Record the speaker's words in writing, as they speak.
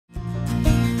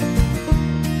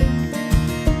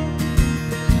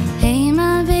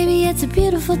It's a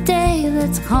beautiful day,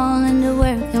 let's call into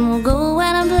work and we'll go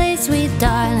out and play, sweet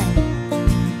darling.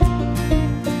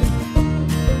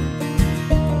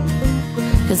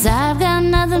 'Cause I've got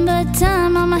nothing but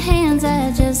time on my hands.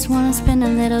 I just wanna spend a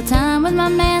little time with my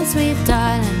man, sweet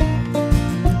darling.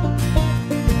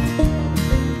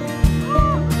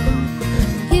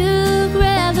 You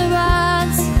grab the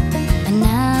rocks and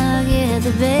I'll get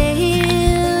the bait.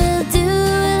 We'll do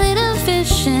a little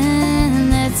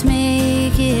fishing, let's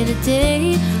make it a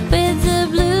day with the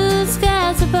blue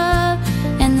skies above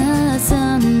and the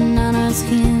sun on our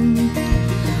skin.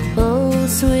 Oh,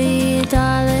 sweet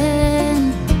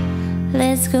darling,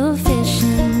 let's go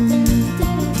fishing.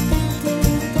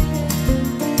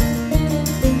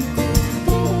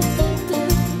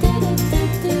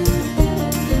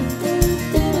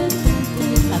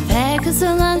 I'll pack us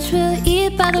a lunch, we'll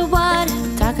eat by the water,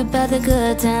 talk about the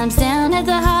good times down at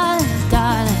the holler,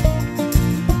 darling.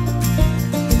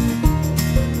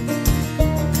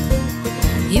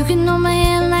 You can hold my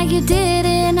hand like you did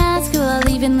in high school. I'll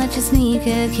even let you sneak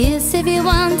a kiss if you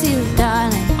want to,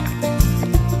 darling.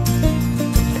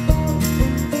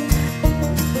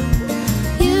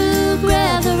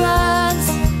 Grab the rocks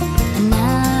and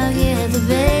I'll get the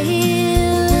bait.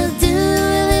 We'll do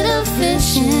a little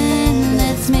fishing,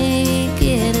 let's make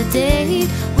it a day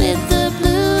with the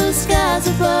blue skies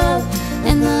above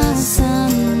and the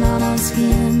sun on our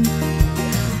skin.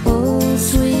 Oh,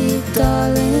 sweet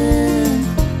darling,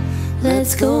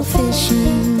 let's go fishing.